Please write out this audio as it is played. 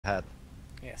Head.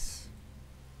 Yes.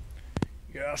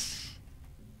 Yes.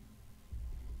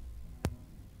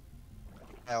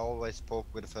 I always poke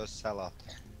with the first sellout.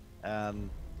 And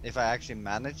if I actually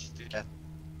manage to get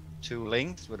 2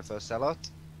 links with the first sellout,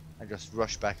 I just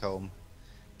rush back home.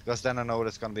 Because then I know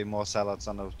there's gonna be more sellouts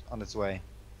on its way.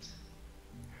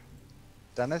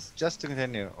 Dennis, just to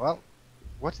continue. Well,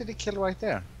 what did he kill right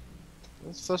there?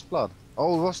 That's first blood.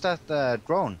 Oh, was that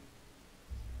drone?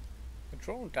 The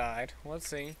drone died. Let's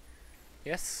see.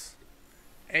 Yes.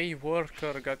 A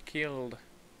worker got killed.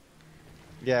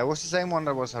 Yeah, it was the same one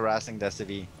that was harassing the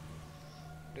SV.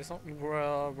 It's not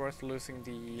worth losing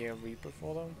the Reaper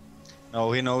for them.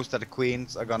 No, he knows that the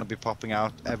queens are gonna be popping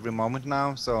out every moment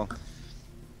now, so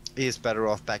he's better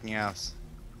off backing out.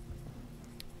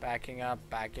 Backing up,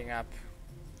 backing up.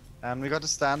 And we got a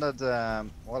standard,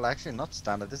 well actually not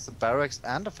standard, this is a barracks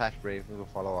and a factory we will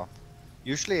follow up.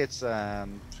 Usually it's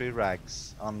 3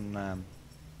 rags on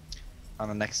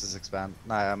a Nexus expand,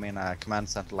 no I mean a command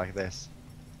center like this.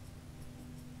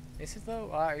 Is it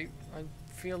though? I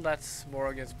feel that's more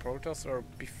against Protoss or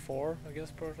before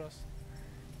against Protoss.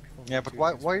 Before Yeah, but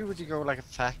why would you go like a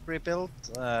factory build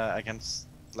against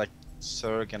like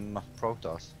Zerg and not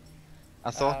Protoss? I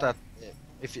thought that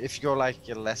if you go like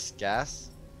less gas,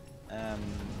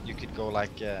 you could go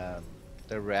like the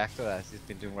reactor as it's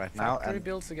been doing right now. Factory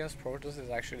builds against Protoss is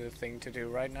actually the thing to do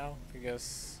right now,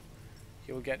 because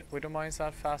you'll get Widow Mines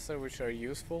out faster, which are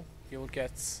useful. You'll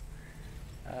get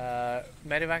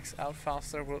Medivacs out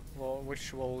faster,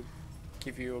 which will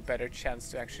give you a better chance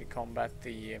to actually combat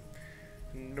the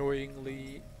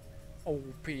annoyingly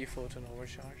OP photon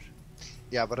overcharge.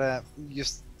 Yeah, but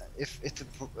if the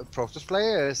Protoss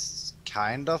player is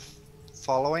kind of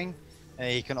following,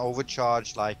 he can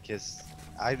overcharge like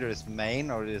either his main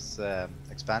or his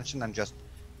expansion and just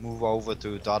move over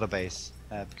to database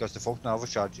because the photon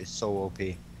overcharge is so OP.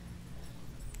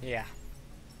 Yeah.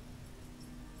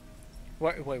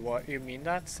 Wait, what? You mean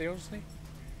that seriously?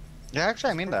 Yeah,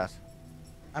 actually, I mean that.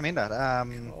 I mean that.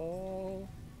 Oh.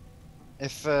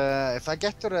 If I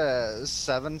get to the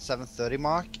 730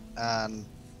 mark and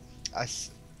I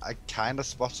kind of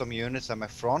spot some units at my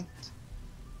front,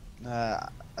 I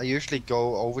usually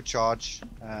go overcharge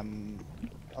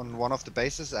on one of the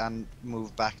bases and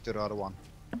move back to the other one.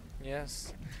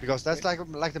 Yes. Because that's like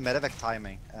the medevac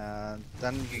timing.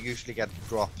 Then you usually get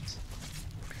dropped.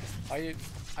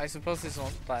 I suppose it's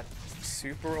not that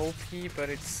super OP, but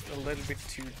it's a little bit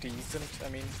too decent. I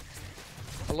mean,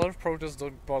 a lot of Protoss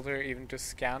don't bother even to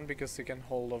scan because they can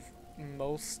hold off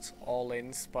most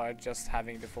all-ins by just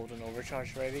having the photon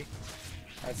overcharge ready.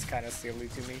 That's kind of silly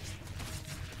to me.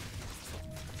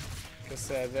 Because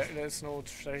there's no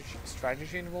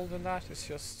strategy involved in that, it's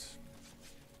just,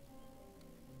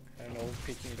 I don't know,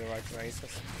 picking the right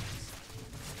races.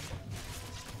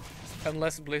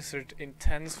 Unless Blizzard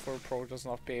intends for Protoss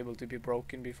not be able to be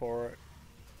broken before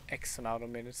X amount of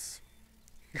minutes.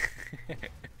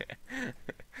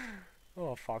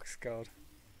 Oh, fox god.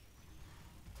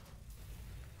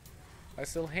 I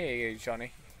still hear you,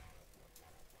 Johnny.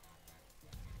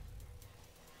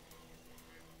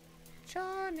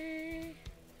 Johnny!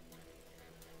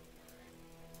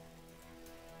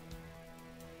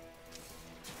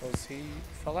 Suppose he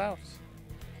fell out.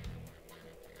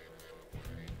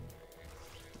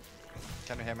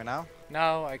 Can you hear me now?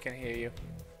 Now I can hear you.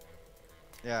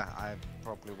 Yeah, I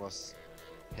probably was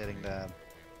hitting the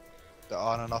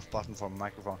on and off button for my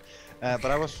microphone. But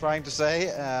I was trying to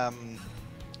say,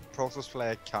 Protoss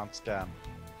player can't scan.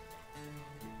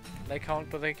 They can't,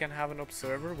 but they can have an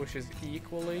observer, which is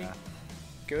equally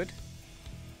good.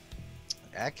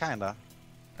 Yeah, kinda.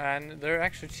 And they're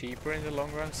actually cheaper in the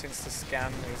long run, since the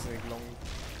scan is a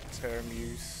long-term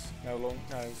use. No,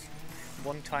 it's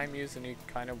one-time use, and you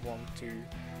kind of want to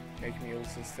make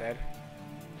mules instead.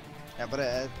 Yeah,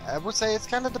 but I would say it's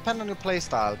kind of dependent on your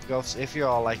playstyle, because if you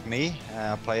are like me,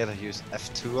 a player that uses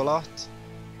F2 a lot,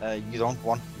 you don't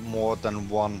want more than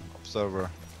one observer,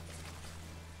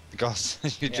 because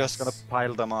you're just gonna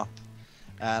pile them up.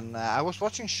 And I was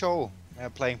watching Show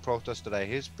playing Protoss today.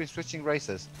 He's been switching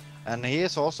races, and he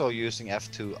is also using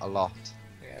F2 a lot.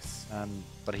 Yes.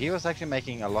 But he was actually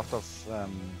making a lot of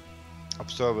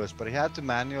observers, but he had to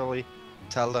manually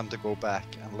tell them to go back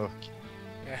and look.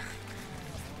 Yeah.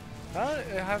 Well,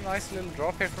 I have a nice little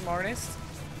drop here from Arnist.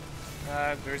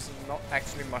 There's not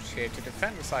actually much here to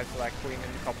defend aside for that queen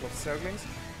and a couple of Zerglings.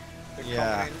 They're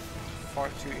coming in far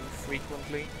too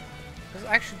infrequently. It's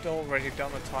actually already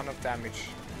done a ton of damage.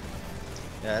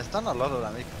 Yeah, it's done a lot of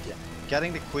damage.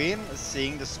 Getting the queen,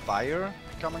 seeing the spire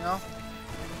coming off.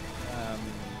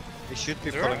 It should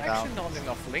be pulling down. There are actually not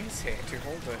enough links here to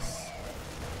hold this.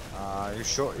 You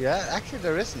sure? Yeah, actually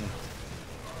there isn't.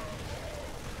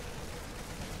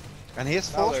 And he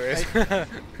is Now forced there to is.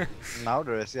 make... Now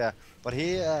there is, yeah. But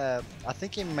he, I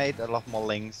think he made a lot more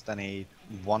links than he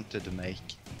wanted to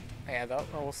make. Yeah, that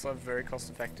was a very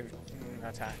cost-effective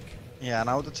attack. Yeah,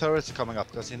 now the turrets are coming up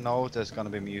because he knows there's gonna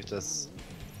be mutas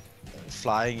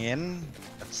flying in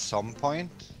at some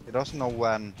point. He doesn't know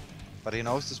when, but he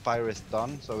knows the Spire is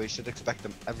done, so we should expect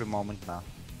them every moment now.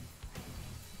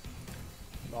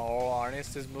 Oh,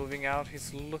 Arnist is moving out.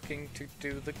 He's looking to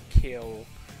do the kill.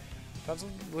 Tons of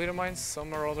Widowmines, some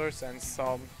Marauders, and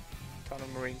some ton of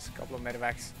Marines, a couple of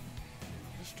Medivacs.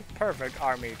 Just a perfect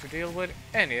army to deal with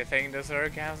anything the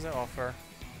Zerg has to offer.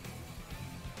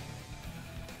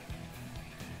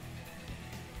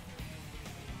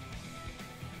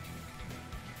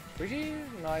 Pretty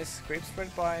nice grape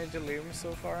spread by Delirium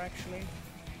so far, actually.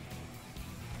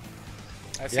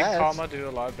 I think Yeah, Karma do a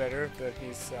lot better, but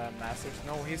he's Masters.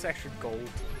 No, he's actually gold.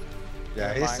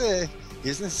 Yeah, Never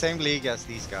he's in the same league as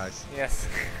these guys. Yes.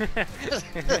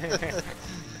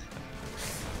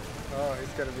 Oh,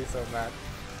 he's gonna be so mad.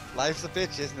 Life's a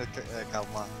bitch, isn't it,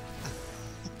 Kalma?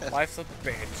 Life's a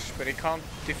bitch, but he can't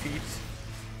defeat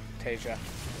Tasia.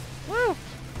 Woo!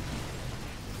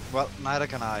 Well, neither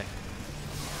can I.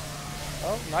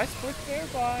 Oh, nice split there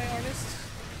by Arnist.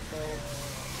 So,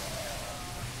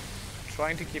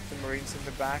 trying to keep the Marines in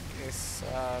the back is...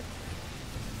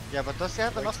 Yeah, but does he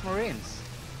have enough Marines?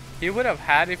 he would have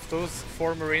had if those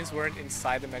 4 Marines weren't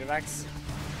inside the Medivacs.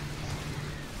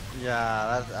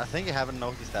 Yeah, I think you haven't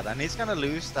noticed that, and he's gonna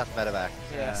lose that medevac.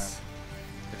 Yes.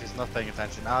 If he's not paying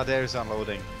attention. Ah, there he's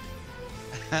unloading.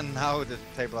 And now the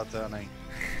table are turning.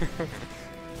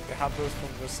 If they had those from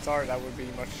the start, that would be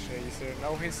much easier.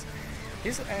 No, he's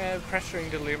pressuring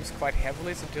Deliriums quite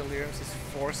heavily, so Deliriums is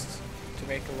forced to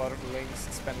make a lot of links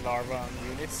and spend larva on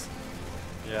units.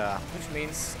 Yeah. Which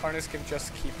means Arnis can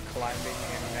just keep climbing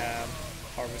in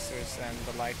harvesters and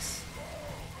the likes.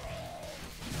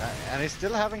 And he's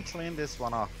still haven't cleaned this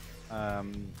one off.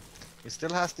 He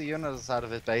still has the unit outside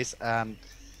of his base, and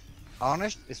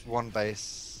Arnish is one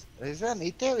base.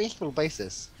 They're equal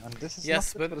bases, and this is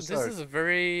yes, not but good for the this Zerg. is a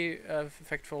very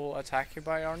effectful attack here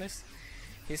by Arnis.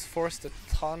 He's forced a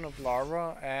ton of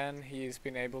larva, and he's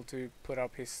been able to put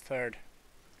up his third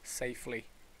safely.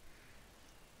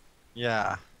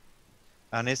 Yeah,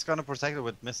 and he's gonna protect it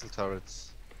with missile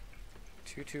turrets.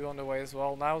 2-2 on the way as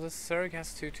well. Now the Zerg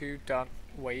has 2-2 done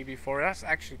way before. That's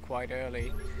actually quite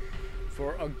early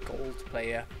for a gold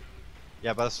player.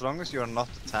 Yeah, but as long as you're not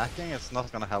attacking, it's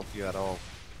not gonna help you at all.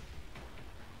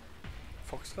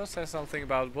 Foxclaw says something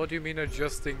about, what do you mean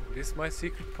adjusting? This is my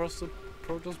secret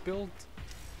Protoss build?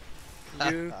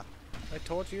 You... I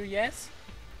taught you, yes?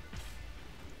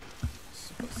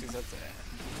 Suppose he's at the...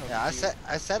 Yeah, I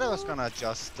said I was gonna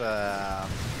adjust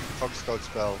Fox Code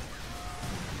spell,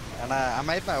 and I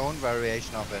made my own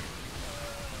variation of it.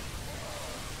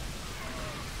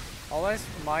 Allies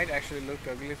might actually look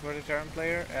ugly for the Terran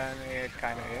player, and it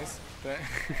kinda is, but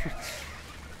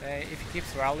if he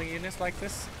keeps rallying units like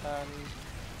this,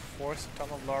 force a ton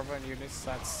of larva and units,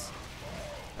 that's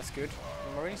good.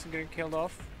 The Marines are getting killed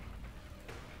off,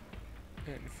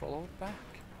 and followed back.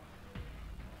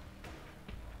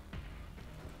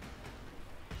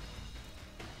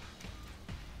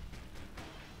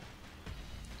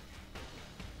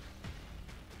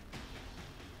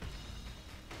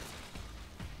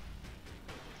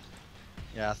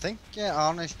 Yeah, I think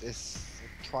Arnest is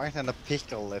quite in a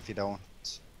pickle if you don't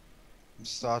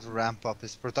start to ramp up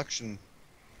his production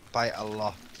by a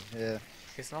lot. Yeah.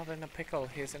 He's not in a pickle,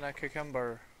 he's in a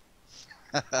cucumber.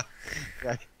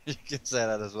 Yeah, you can say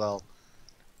that as well.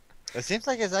 It seems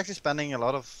like he's actually spending a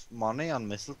lot of money on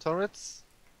missile turrets,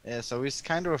 so he's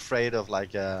kind of afraid of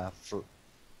like a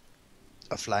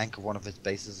flank of one of his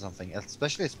bases or something,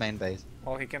 especially his main base.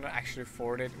 Well, he can actually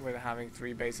afford it with having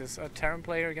 3 bases. A Terran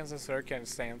player against a Zerg can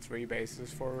stay on 3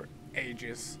 bases for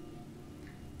ages.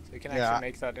 So you can actually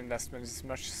make that investment. It's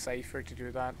much safer to do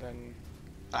that than...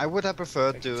 I would have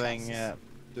preferred taking doing chances.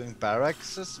 doing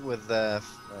barracks with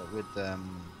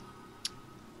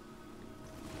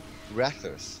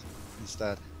reactors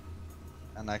instead,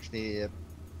 and actually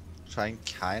try and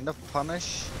kind of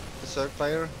punish the Zerg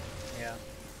player. Yeah.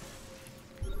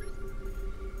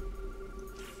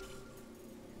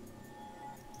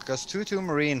 Because 2-2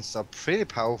 Marines are pretty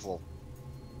powerful.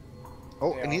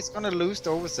 Oh, and Yeah. he's gonna lose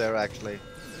the Overseer actually.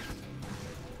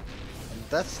 And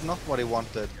that's not what he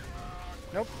wanted.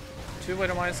 Nope. 2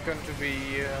 Widowmines going to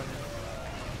be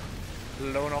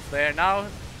blown off there. Now,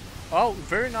 oh,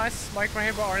 very nice micro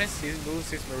here by Arnis. He moves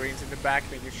his Marines in the back,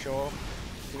 making sure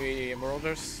the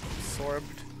Marauders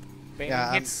absorbed baiting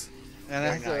Yeah, hits. And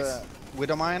Very it has nice. a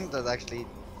Widowmine that actually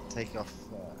take off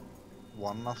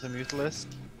one of the Mutalisk.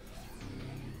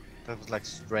 That was like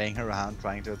straying around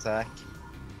trying to attack.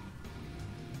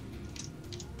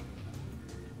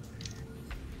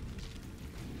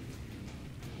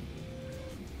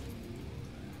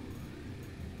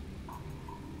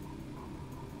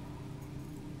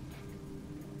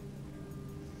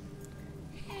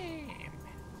 Hmm.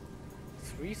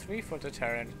 3-3 for the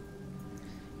Terran.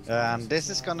 And this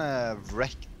is gonna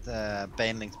wreck the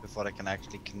Banelings before they can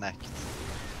actually connect.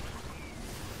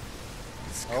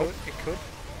 It could.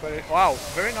 But wow,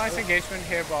 very nice engagement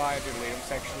here by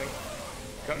Deliriums actually.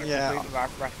 Got a complete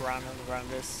wrap around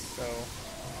this, so...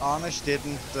 Arnish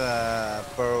didn't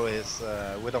burrow his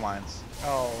Widowmines.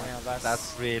 Oh, yeah,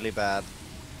 That's really bad.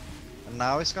 And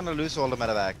now he's gonna lose all the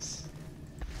medevacs.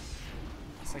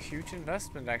 It's a huge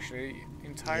investment actually.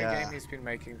 Entire game he's been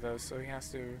making those, so he has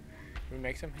to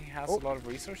remake them. He has a lot of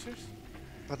resources.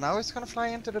 But now he's gonna fly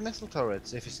into the missile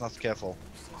turrets if he's not careful.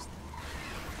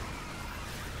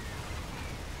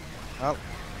 Well,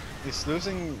 he's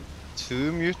losing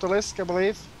 2 Mutalisk, I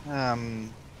believe.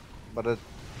 But it...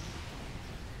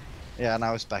 Yeah,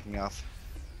 now he's backing off.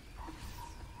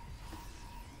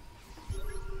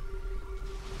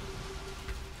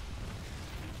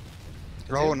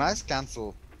 Oh, nice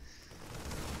cancel.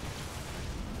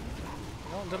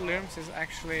 No, Deliriums is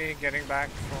actually getting back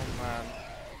from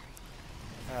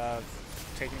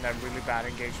taking that really bad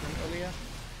engagement earlier.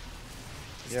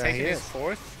 He's taking his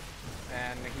 4th,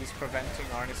 and he's preventing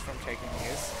Arnis from taking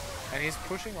his, and he's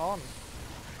pushing on.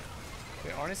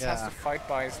 Arnis has to fight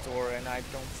by his door, and I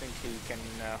don't think he can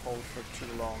hold for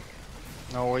too long.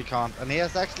 No, he can't. And he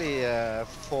has actually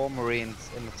 4 Marines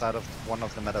inside of one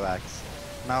of the medevacs.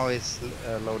 Now he's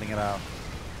loading it out.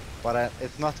 But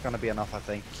it's not gonna be enough, I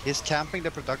think. He's camping the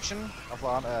production of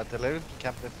Delirium,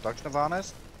 camping the production of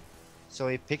Arnis. So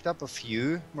he picked up a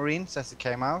few Marines as he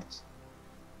came out.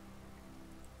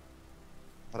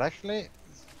 But actually,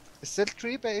 it's still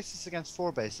 3 bases against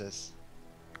 4 bases.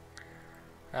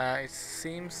 It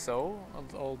seems so,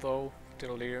 although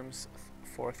Delirium's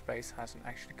 4th base hasn't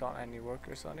actually got any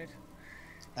workers on it.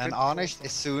 And Arnish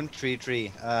is soon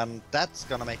 3-3, and that's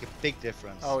gonna make a big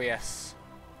difference. Oh yes.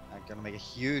 Gonna make a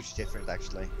huge difference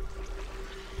actually.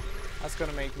 That's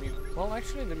gonna make me... Well,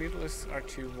 actually the Mutalisks are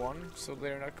 2-1, so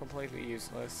they're not completely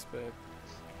useless, but...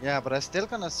 Yeah, but they're still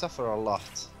gonna suffer a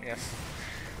lot. Yes.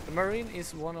 The Marine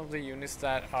is one of the units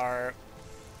that are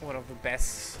one of the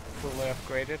best fully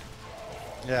upgraded.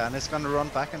 Yeah, and it's gonna run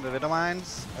back into the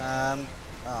Widowmines, and...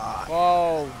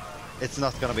 Whoa! It's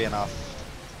not gonna be enough.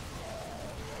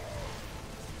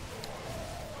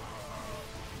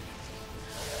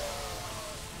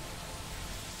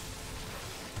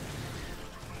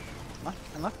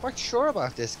 I'm not quite sure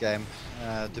about this game,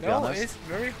 to be honest. No, it's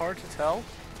very hard to tell.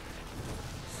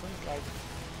 Seems like...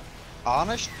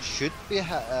 Arnish should be...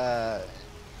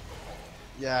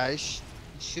 yeah, he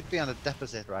should be on a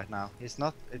deficit right now. He's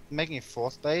not making a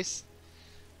 4th base,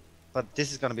 but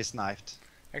this is gonna be sniped.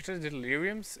 Actually,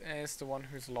 Deliriums is the one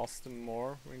who's lost the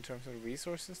more in terms of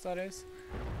resources, that is.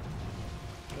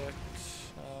 But...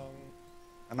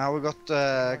 And now we got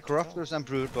Corruptors and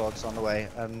Broodlords on the way,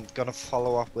 and gonna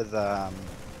follow up with... Don't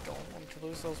want to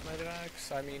lose those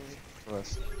medevacs. I mean,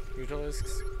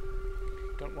 Mutalisks.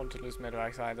 Don't want to lose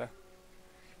medevacs either.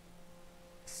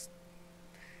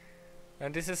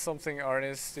 And this is something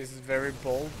Arnis is very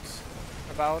bold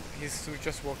about. He's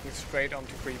just walking straight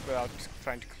onto creep without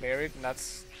trying to clear it, and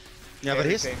that's very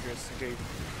dangerous to do.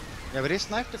 Yeah, but he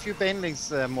sniped a few Banelings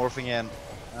morphing in,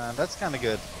 and that's kind of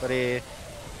good. But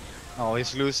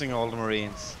he's losing all the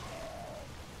Marines.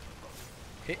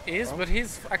 He is, but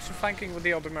he's actually flanking with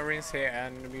the other Marines here,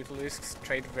 and the Mutalisks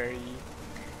trade very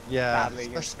badly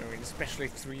against Marines, especially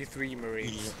 3-3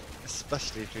 Marines. Yeah,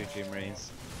 especially 3-3 Marines.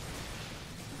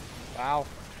 Wow.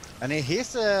 And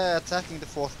he's attacking the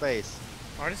 4th base.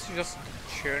 Arnis is just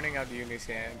churning out units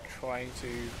here and trying to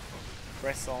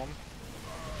press on.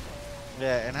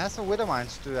 Yeah, and has some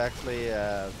Widowmines to actually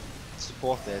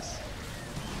support this.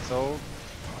 So...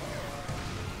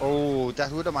 Oh,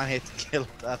 that Widowmine hit killed.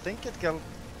 I think it killed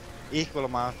equal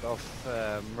amount of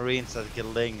Marines as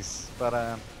Gildings, but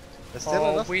there's still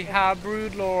a lot. We have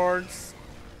Broodlords.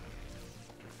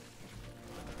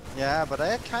 Yeah, but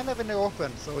they're kind of in the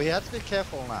open, so he has to be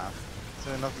careful now,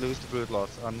 so not lose the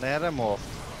Broodlords. Oh, they're morphed.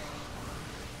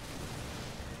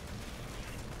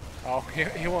 Oh,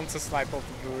 he wants to snipe off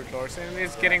the Broodlords, and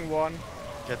he's getting one.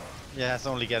 Yeah, it's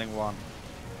only getting one.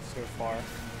 So far.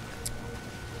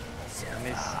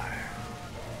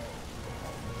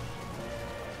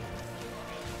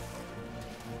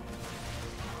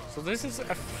 So this is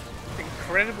a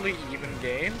incredibly even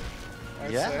game.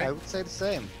 I'd Yeah, say. I would say the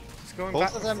same. It's going Both back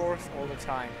of and them- forth all the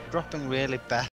time. Dropping really bad